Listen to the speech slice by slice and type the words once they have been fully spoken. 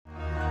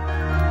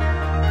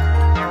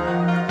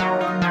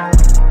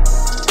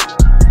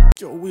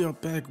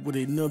back with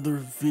another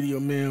video,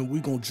 man. We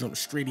gonna jump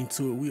straight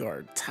into it. We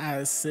are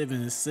tied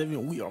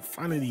 7-7. We are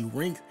finally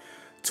ranked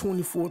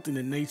 24th in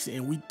the nation,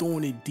 and we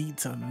throwing it deep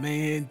to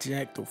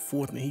Ncaa the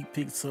 4th, and he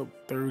picks up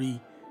 38.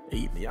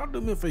 Y'all do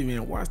me a favor,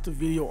 man. Watch the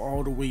video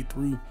all the way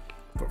through.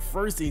 But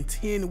 1st and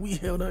 10, we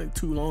held out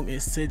too long,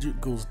 and Cedric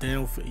goes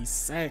down for a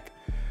sack.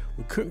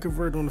 We couldn't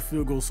convert on the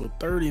field goal, so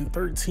 3rd and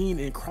 13,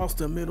 and cross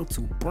the middle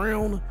to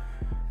Brown.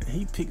 And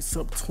he picks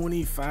up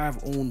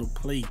 25 on the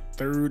play,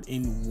 3rd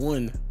and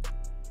 1.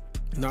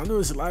 Now I know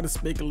there's a lot of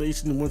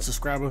speculation. One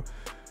subscriber,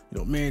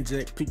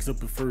 Ncaa picks up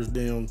the first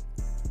down.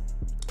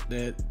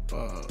 That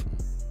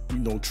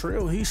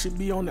Trail, he should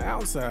be on the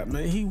outside,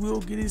 man. He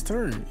will get his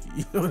turn.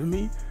 You know what I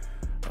mean?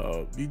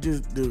 You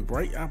just the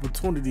right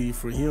opportunity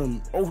for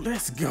him. Oh,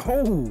 let's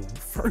go!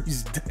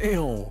 First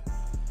down.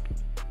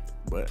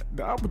 But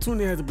the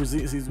opportunity has to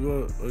present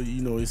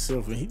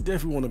itself, and he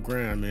definitely want to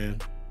grind, man.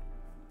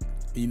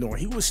 He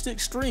was stick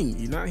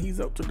string. Now he's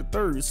up to the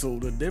 3rd, so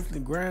the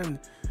definitely grind.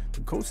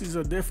 The coaches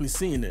are definitely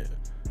seeing that.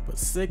 But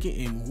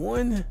 2nd and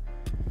 1.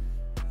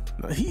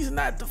 Now he's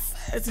not the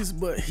fastest,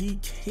 but he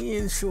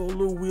can show a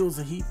little wheels,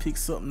 and he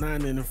picks up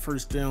 9 in the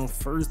first down.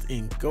 1st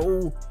and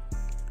goal.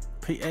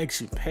 Play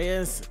action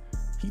pass.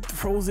 He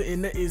throws it,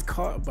 and that is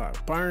caught by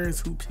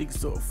Burns, who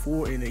picks up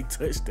 4 and a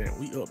touchdown.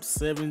 We up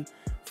 14-7.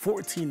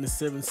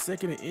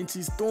 2nd and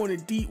inches, throwing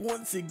it deep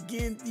once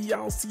again.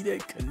 Y'all see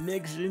that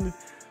connection?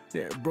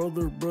 That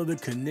brother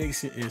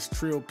connection, as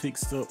Trail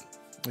picks up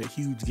a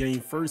huge game.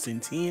 1st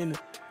and 10.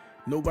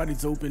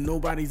 Nobody's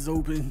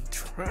open.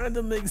 Trying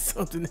to make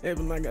something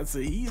happen. Like I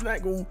said, he's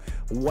not gonna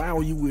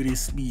wow you with his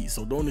speed,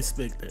 so don't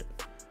expect that.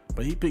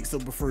 But he picks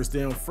up a first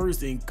down.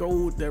 1st and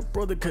goal. That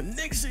brother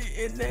connection,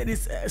 and that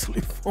is actually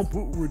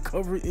fumbled,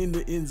 recovered in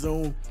the end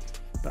zone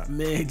by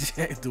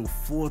Ncaa the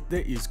 4th.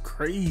 That is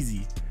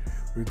crazy.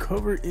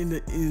 Recovered in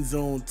the end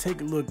zone. Take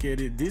a look at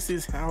it. This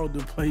is how the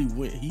play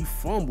went. He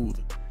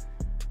fumbled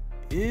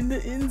in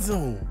the end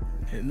zone,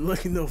 and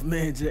lucky enough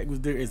Ncaa was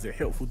there as a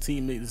helpful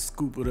teammate to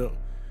scoop it up,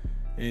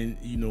 and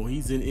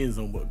he's in the end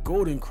zone. But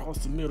Golden cross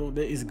the middle,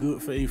 that is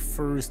good for a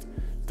first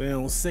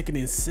down. 2nd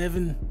and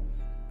 7.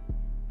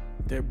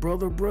 That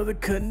brother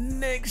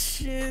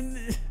connection.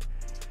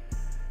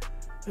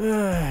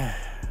 I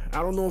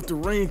don't know if the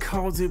rain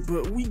caused it,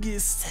 but we get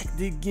sacked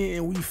again,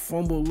 and we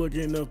fumble.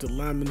 Looking enough, the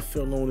lineman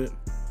fell on it.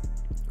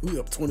 We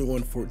up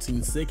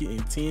 21-14. 2nd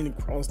and 10,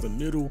 across the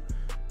middle.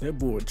 That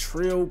boy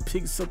Trail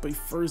picks up a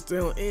first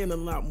down and a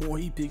lot more.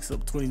 He picks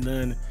up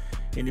 29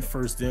 in the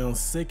first down.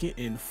 2nd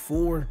and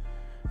 4.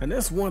 And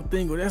that's one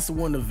thing, or that's the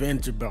one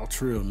advantage about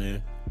Trail,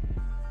 man.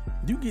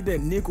 You get that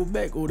nickel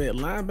back or that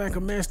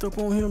linebacker matched up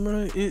on him,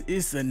 man,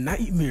 it's a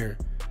nightmare.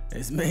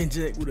 That's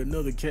Ncaa with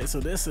another catch, so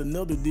that's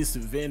another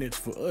disadvantage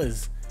for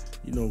us.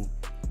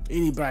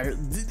 Anybody,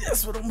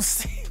 that's what I'm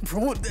saying,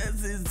 bro.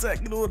 That's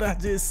exactly what I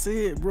just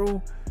said,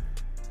 bro.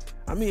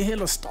 I mean,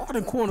 hell, a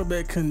starting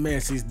cornerback couldn't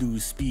match this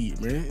dude's speed,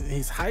 man.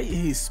 His height,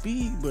 his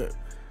speed, but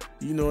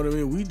you know what I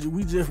mean?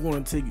 We just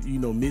want to take,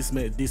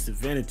 mismatch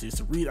disadvantages.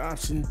 So read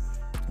option,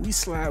 we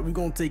slide, we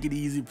gonna take it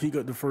easy, pick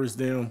up the first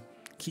down,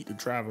 keep the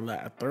drive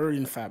alive. 3rd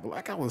and 5. But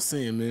like I was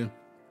saying, man,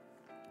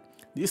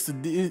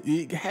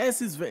 it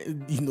has its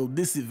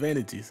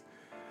disadvantages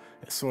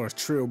as far as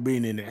Trail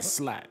being in that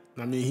slot.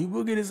 I mean, he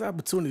will get his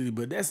opportunity,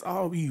 but that's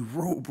all he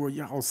wrote, bro.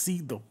 Y'all see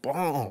the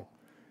bomb.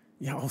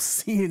 Y'all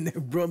seeing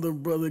that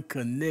brother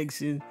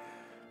connection.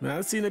 Man,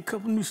 I've seen a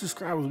couple new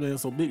subscribers, man,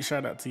 so big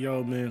shout out to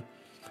y'all, man.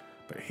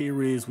 But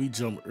here it is, we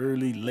jump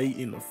early, late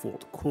in the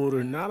 4th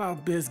quarter. Not our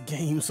best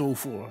game so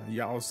far.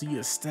 Y'all see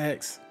the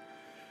stacks.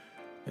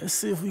 Let's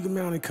see if we can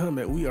mount a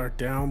comeback. We are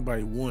down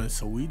by 1,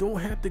 so we don't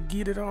have to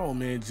get it all,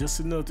 man. Just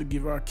enough to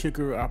give our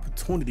kicker an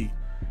opportunity.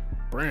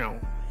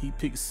 Brown, he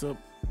picks up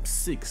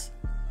 6.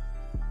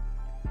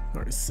 All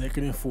right, 2nd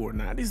and 4.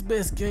 Not his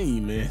best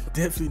game, man.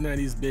 Definitely not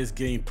his best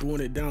game. Throwing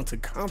it down to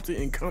Compton,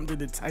 and Compton,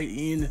 the tight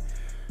end,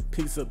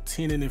 picks up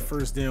 10 in the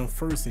first down.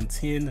 1st and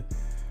 10.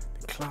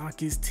 The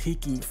clock is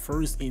ticking.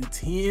 1st and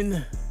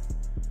 10.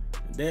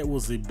 That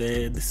was a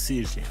bad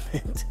decision.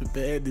 A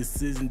bad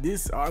decision.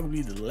 This is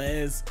arguably the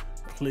last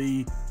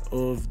play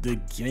of the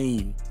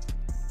game.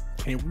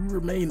 Can we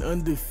remain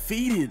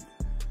undefeated?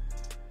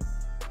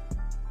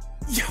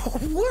 Yo,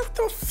 what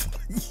the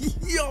fuck?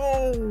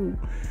 Yo!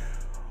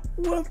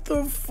 What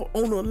the fuck?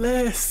 On the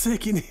last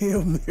second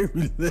Hail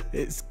Mary,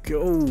 let's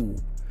go.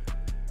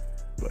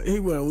 But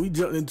anyway, we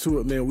jumped into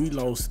it, man. We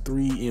lost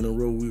 3 in a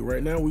row.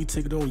 Right now we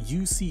take it on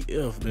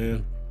UCF,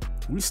 man.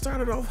 We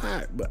started off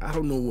hot, but I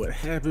don't know what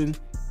happened.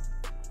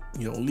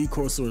 Lee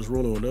Corso is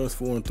rolling with us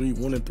 4-3,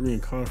 1-3 in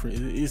conference.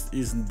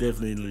 It's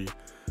definitely,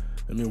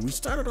 I mean, we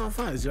started off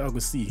hot, as y'all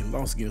can see.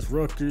 Lost against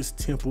Rutgers,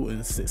 Temple,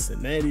 and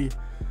Cincinnati.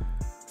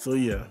 So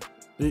yeah,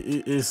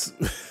 it's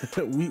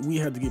we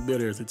have to get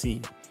better as a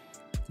team.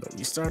 But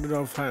we started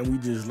off high, and we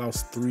just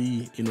lost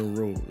 3 in a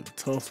row. A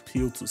tough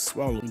pill to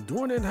swallow.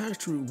 During that high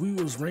streak, we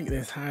was ranked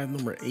as high as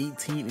number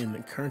 18 in the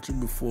country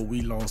before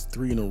we lost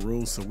 3 in a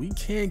row. So we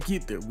can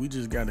get there. We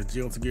just got to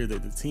gel together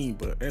as a team.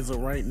 But as of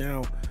right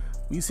now,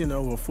 We sent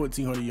over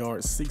 1,400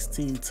 yards,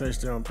 16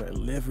 touchdowns,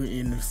 11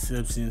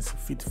 interceptions,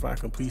 55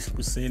 completion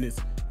percentage,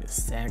 and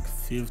sacked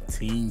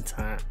 15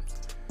 times.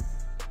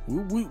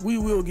 We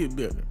will get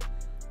better.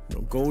 You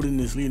know, Golden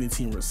is leading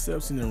team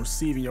reception and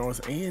receiving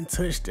yards and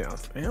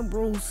touchdowns.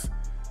 Ambrose,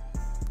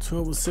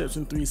 12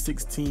 reception,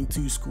 316,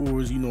 2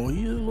 scores. You know,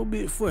 he's a little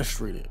bit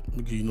frustrated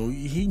because, you know,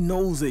 he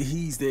knows that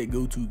he's that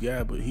go-to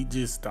guy, but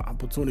the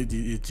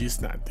opportunity is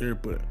just not there.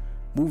 But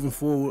moving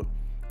forward,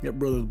 that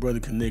brother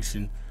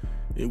connection,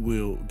 it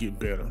will get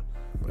better.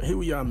 But here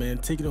we are, man,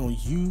 taking on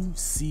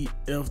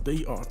UCF.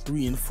 They are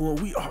 3-4.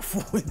 We are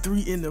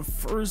 4-3 in the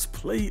first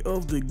play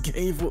of the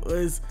game for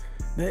us.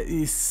 That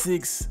is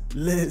 6.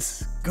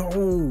 Let's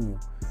go.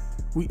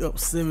 We up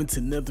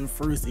 7-0,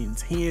 first and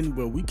 10,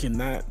 but we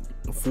cannot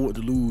afford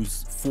to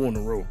lose 4 in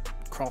a row.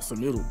 Across the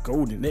middle,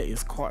 Golden. That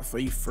is caught for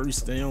a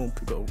first down.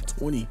 Pick up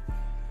 20.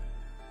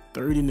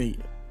 3rd and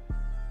 8.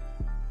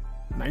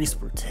 Nice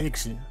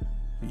protection.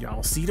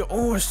 Y'all see the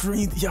orange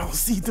string? Y'all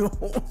see the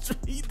orange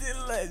string?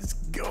 Then let's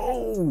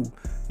go.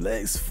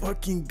 Let's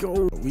fucking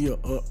go. We are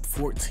up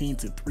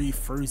 14-3,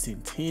 1st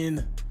and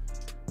 10.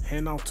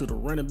 Hand off to the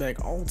running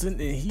back Alton,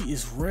 and he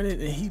is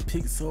running, and he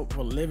picks up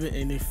 11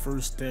 and a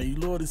first down. You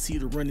love to see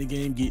the running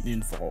game getting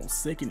involved.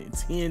 2nd and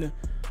 10.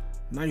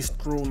 Nice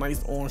throw,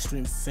 nice orange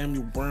string.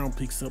 Samuel Brown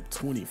picks up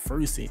 20,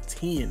 1st and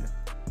 10.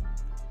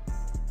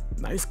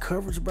 Nice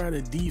coverage by the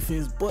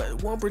defense,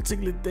 but one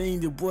particular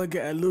thing, the boy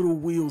got little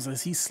wheels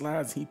as he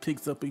slides. He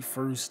picks up a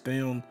first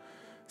down.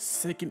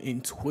 2nd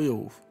and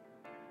 12.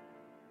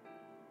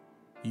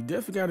 You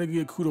definitely got to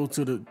give kudos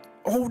to the...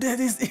 Oh, that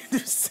is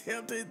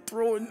intercepted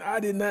throwing.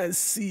 I did not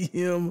see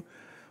him.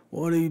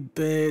 What a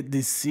bad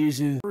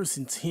decision. 1st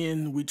and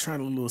 10, we're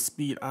trying a little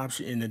speed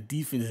option, and the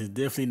defense is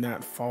definitely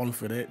not falling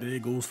for that. There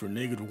it goes for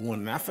 -1.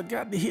 And I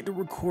forgot to hit the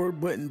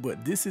record button,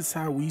 but this is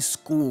how we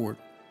scored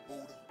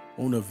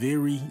on the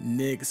very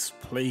next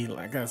play.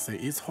 Like I said,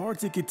 it's hard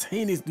to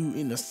contain this dude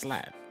in the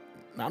slot.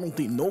 I don't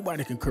think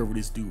nobody can cover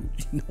this dude,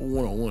 you know,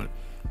 one-on-one.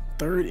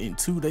 3rd and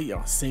 2, they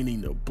are sending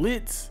the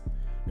blitz,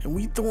 and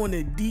we throwing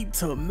it deep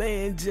to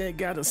Jack.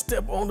 Got to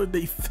step on the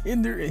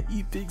defender, and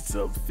he picks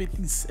up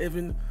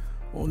 57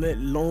 on that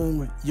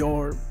long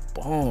yard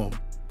bomb.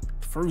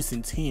 1st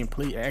and 10,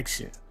 play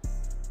action.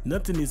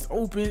 Nothing is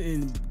open,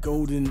 and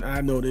Golden,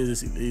 I know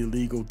this is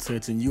illegal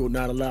touch, and you're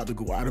not allowed to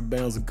go out of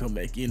bounds and come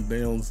back in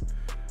bounds.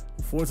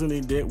 Unfortunately,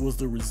 that was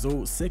the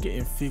result. 2nd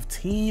and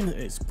 15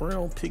 as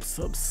Brown picks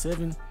up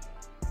 7.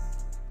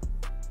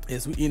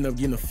 As we end up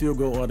getting a field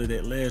goal out of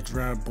that last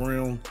drive,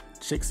 Brown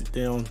checks it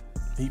down.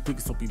 He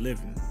picks up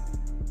 11.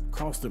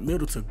 Across the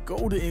middle to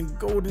Golden, and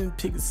Golden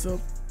picks up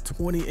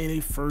 20 and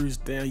a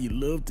first down. You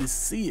love to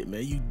see it,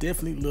 man. You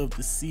definitely love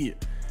to see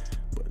it.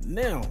 But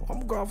now, I'm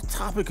gonna go off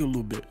topic a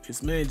little bit.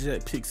 This man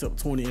Jack picks up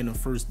 20 and a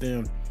first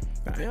down.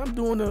 Now, I'm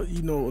doing a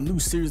new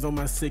series on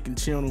my 2nd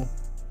channel.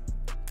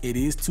 It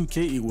is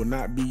 2K. It will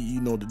not be,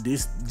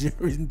 this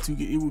generation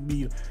 2K. It would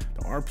be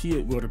the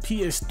RPA, well, the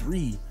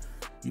PS3,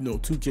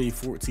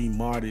 2K14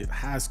 modded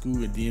high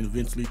school, and then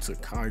eventually to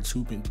college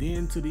hoop, and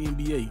then to the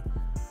NBA.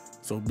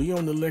 So be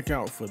on the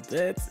lookout for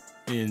that.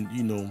 And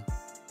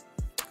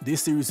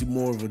this series is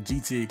more of a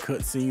GTA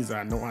cutscenes.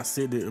 I know I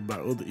said that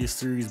about other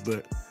series,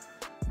 but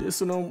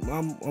this one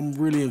I'm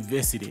really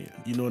invested in.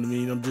 You know what I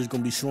mean? I'm just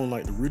gonna be showing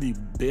like the really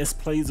best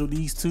plays of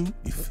these two.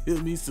 You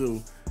feel me?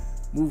 So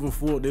moving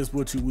forward, that's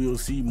what you will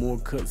see, more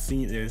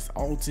cutscenes as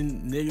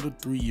Alton,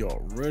 -3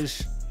 yard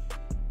rush.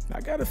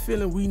 I got a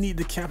feeling we need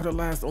to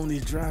capitalize on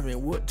this drive,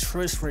 and what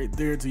trust right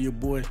there to your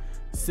boy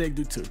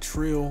Xavier to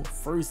trail.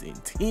 1st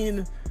and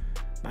 10.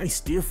 Nice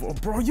stiff arm,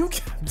 bro. You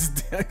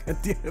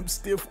got damn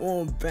stiff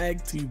arm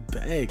back to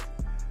back.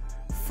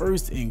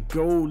 1st and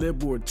goal. That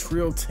boy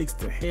Trail takes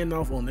the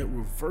handoff on that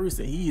reverse,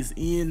 and he is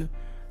in.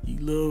 You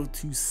love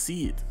to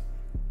see it.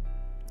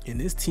 And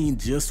this team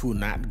just will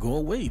not go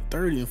away.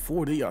 3rd and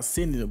 4, they are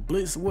sending a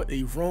blitz. What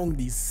a wrong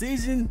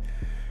decision.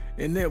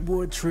 And that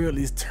boy Trail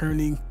is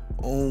turning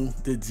on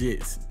the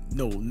Jets.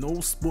 No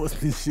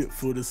sportsmanship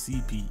for the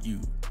CPU.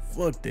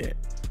 Fuck that.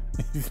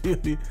 You feel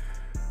me?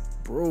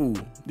 Bro,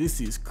 this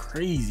is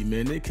crazy,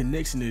 man. That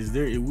connection is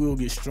there. It will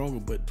get stronger.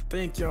 But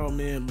thank y'all,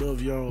 man.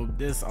 Love y'all.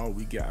 That's all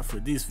we got for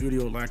this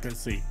video. Like I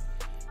say,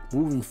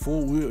 moving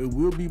forward, it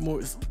will be more.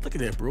 Look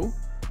at that, bro.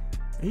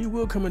 He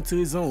will come into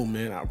his own,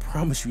 man. I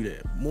promise you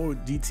that. More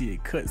GTA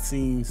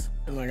cutscenes.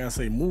 And like I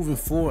say, moving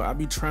forward, I'll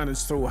be trying to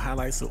show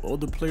highlights of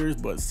other players,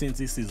 but since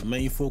this is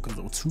main focus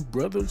of 2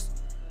 brothers,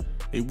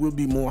 it will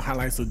be more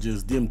highlights of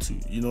just them 2.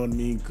 You know what I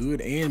mean? Good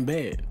and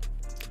bad.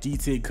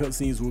 GTA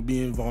cutscenes will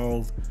be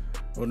involved.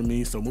 You know what I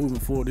mean? So moving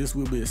forward, this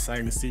will be an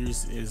exciting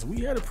series. As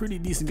we had a pretty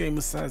decent game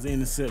besides the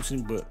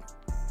interception, but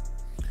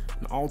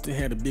Alton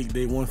had a big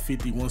day,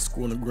 150, 1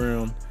 score on the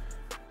ground.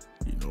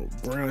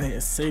 Brown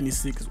had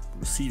 76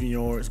 receiving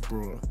yards,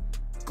 bro.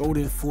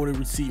 Golden 40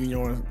 receiving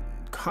yards.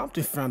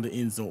 Compton found the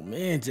end zone.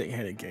 Man, Jack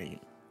had a game.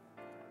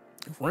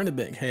 Running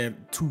back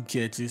had 2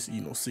 catches,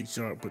 6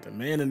 yards. But the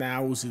man in the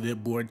hours is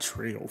that boy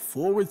Trail.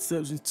 4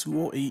 receptions,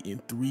 208,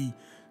 and 3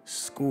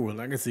 score.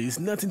 Like I said, it's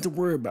nothing to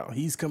worry about.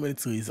 He's coming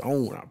into his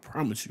own, I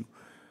promise you.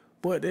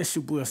 But that's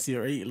your boy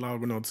CR8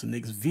 logging on to the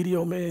next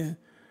video, man.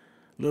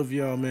 Love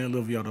y'all, man.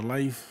 Love y'all to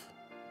life.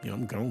 Yeah,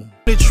 I'm gone.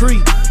 The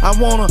tree. I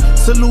wanna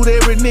salute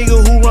every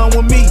nigga who run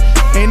with me.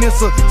 And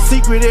it's a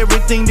secret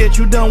everything that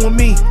you done with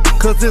me.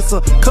 Cause it's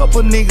a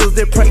couple niggas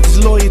that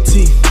practice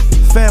loyalty.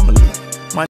 Family.